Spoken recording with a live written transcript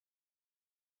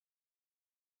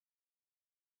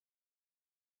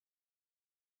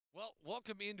Well,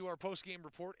 welcome into our post-game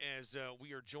report as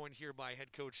we are joined here by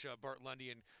head coach Bart Lundy.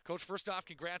 And, Coach, first off,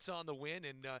 congrats on the win.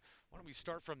 And why don't we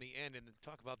start from the end and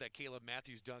talk about that Caleb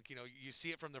Matthews dunk. You know, you see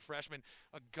it from the freshmen,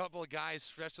 a couple of guys,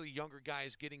 especially younger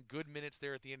guys, getting good minutes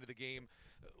there at the end of the game.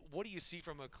 What do you see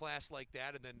from a class like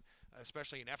that, and then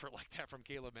especially an effort like that from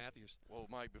Caleb Matthews? Well,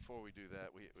 Mike, before we do that,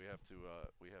 we have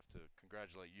to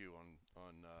congratulate you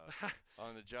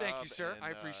on the job. Thank you, sir. And, I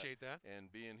appreciate that.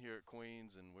 And being here at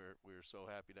Queens, and we're so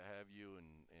happy to have you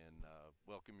and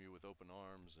welcome you with open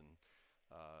arms, and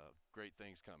great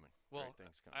things coming. Well, great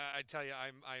things coming. I tell you,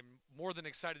 I'm more than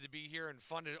excited to be here, and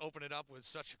fun to open it up with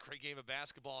such a great game of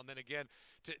basketball. And then again,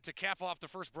 to cap off the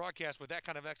first broadcast with that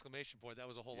kind of exclamation point, that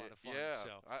was a whole lot of fun. Yeah, so.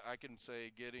 I can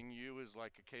say getting you is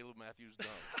like a Caleb Matthews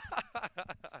dunk.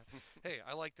 Hey,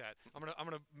 I like that. I'm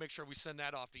gonna make sure we send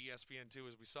that off to ESPN too,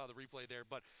 as we saw the replay there.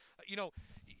 But you know,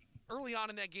 early on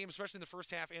in that game, especially in the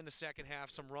first half and the second half,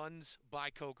 some runs by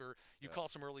Coker. You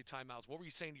called some early timeouts. What were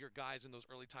you saying to your guys in those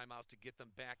early timeouts to get them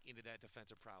back into that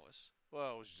defensive prowess?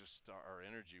 Well, it was just our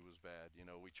energy was bad. You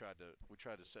know, we tried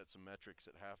to set some metrics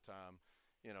at halftime.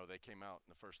 You know, they came out in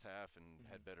the first half and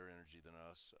had better energy than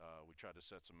us. We tried to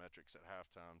set some metrics at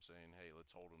halftime, saying, "Hey,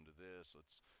 let's hold them to this.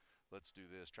 Let's do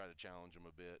this. Try to challenge them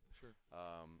a bit." Sure.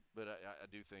 But I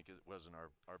do think it wasn't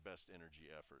our best energy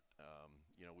effort.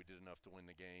 You know, we did enough to win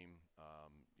the game.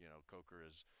 You know, Coker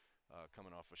is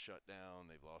coming off a shutdown.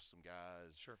 They've lost some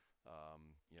guys. Sure.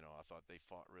 You know, I thought they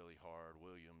fought really hard.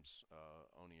 Williams,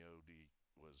 Oniodi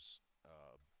was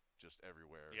just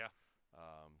everywhere. Yeah.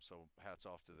 So hats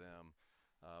off to them.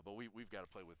 But we've got to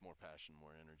play with more passion,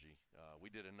 more energy. We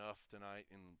did enough tonight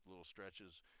in little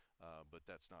stretches, but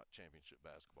that's not championship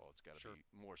basketball. It's got to be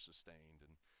more sustained,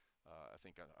 and I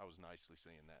think I was nicely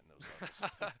seeing that in those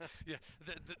levels. Yeah,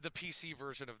 the PC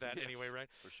version of that anyway, right?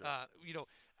 For sure. You know,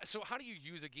 so how do you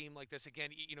use a game like this? Again,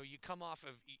 you know, you come off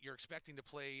of, you're expecting to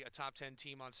play a top 10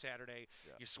 team on Saturday.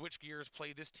 Yeah. You switch gears,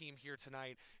 play this team here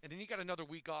tonight, and then you got another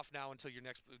week off now until your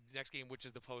next game, which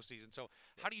is the postseason. So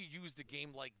how do you use the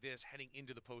game like this heading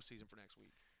into the postseason for next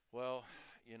week? Well,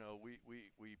 you know,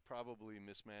 we probably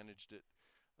mismanaged it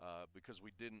because we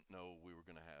didn't know we were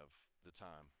going to have the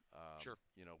time. Sure.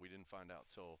 You know, we didn't find out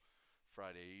till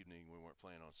Friday evening we weren't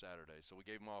playing on Saturday. So we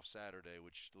gave them off Saturday,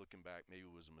 which looking back maybe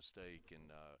was a mistake.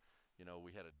 And you know,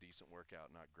 we had a decent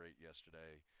workout, not great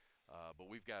yesterday.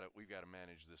 But we've got to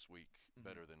manage this week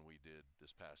better than we did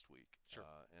this past week. Sure.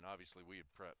 And obviously we had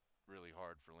prepped really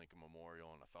hard for Lincoln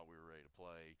Memorial, and I thought we were ready to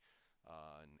play.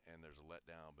 And there's a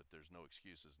letdown, but there's no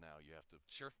excuses now. You have to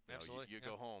absolutely. You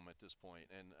go home at this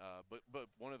point. And but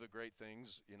one of the great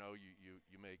things, you know,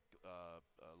 you make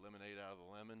lemonade out of the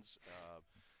lemons.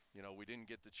 You know, we didn't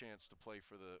get the chance to play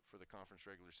for the conference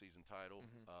regular season title,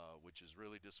 which is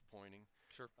really disappointing.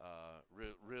 Sure.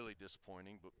 Really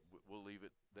disappointing, but we'll leave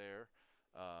it there.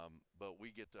 But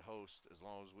we get to host as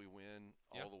long as we win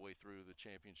all the way through the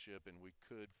championship, and we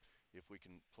could, if we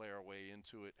can play our way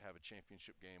into it, have a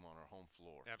championship game on our home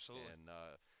floor. Absolutely. And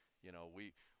you know,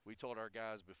 we told our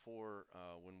guys before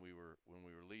when we were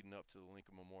leading up to the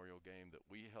Lincoln Memorial game that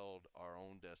we held our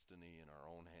own destiny in our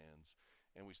own hands,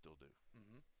 and we still do.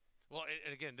 Well,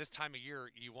 and again, this time of year,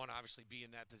 you want to obviously be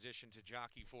in that position to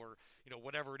jockey for, you know,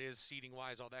 whatever it is,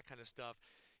 seeding-wise, all that kind of stuff.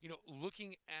 You know,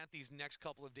 looking at these next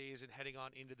couple of days and heading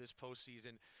on into this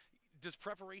postseason, does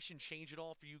preparation change at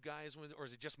all for you guys, or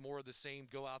is it just more of the same,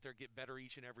 go out there, get better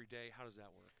each and every day? How does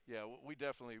that work? Yeah, we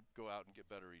definitely go out and get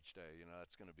better each day. You know,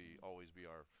 that's going to be always be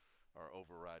our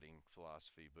overriding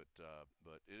philosophy, but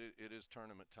it is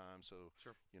tournament time, so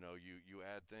you know, you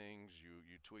add things,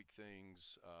 you tweak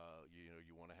things, you know,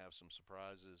 you want to have some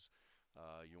surprises,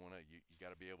 you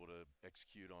got to be able to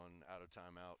execute on out of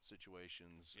timeout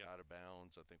situations, out of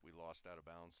bounds. I think we lost out of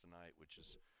bounds tonight, which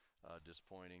is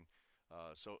disappointing.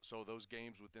 So those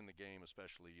games within the game,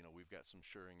 especially, you know, we've got some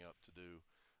shoring up to do.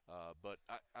 But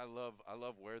I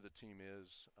love where the team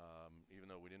is. Even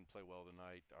though we didn't play well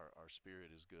tonight, our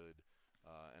spirit is good,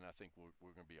 and I think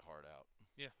we're going to be hard out.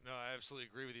 Yeah, no, I absolutely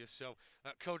agree with you. So,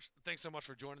 Coach, thanks so much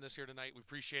for joining us here tonight. We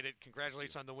appreciate it.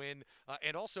 Congratulations on the win,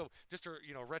 and also just a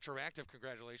retroactive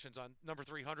congratulations on number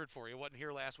 300 for you. Wasn't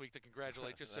here last week to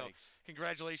congratulate you, so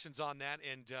congratulations on that.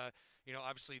 And you know,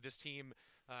 obviously this team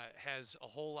has a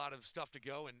whole lot of stuff to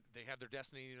go, and they have their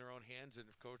destiny in their own hands. And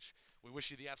Coach, we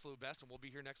wish you the absolute best, and we'll be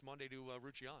here next Monday to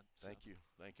root you on. So. Thank you.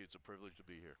 It's a privilege to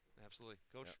be here. Absolutely,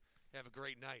 Coach. Have a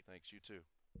great night. Thanks. You too.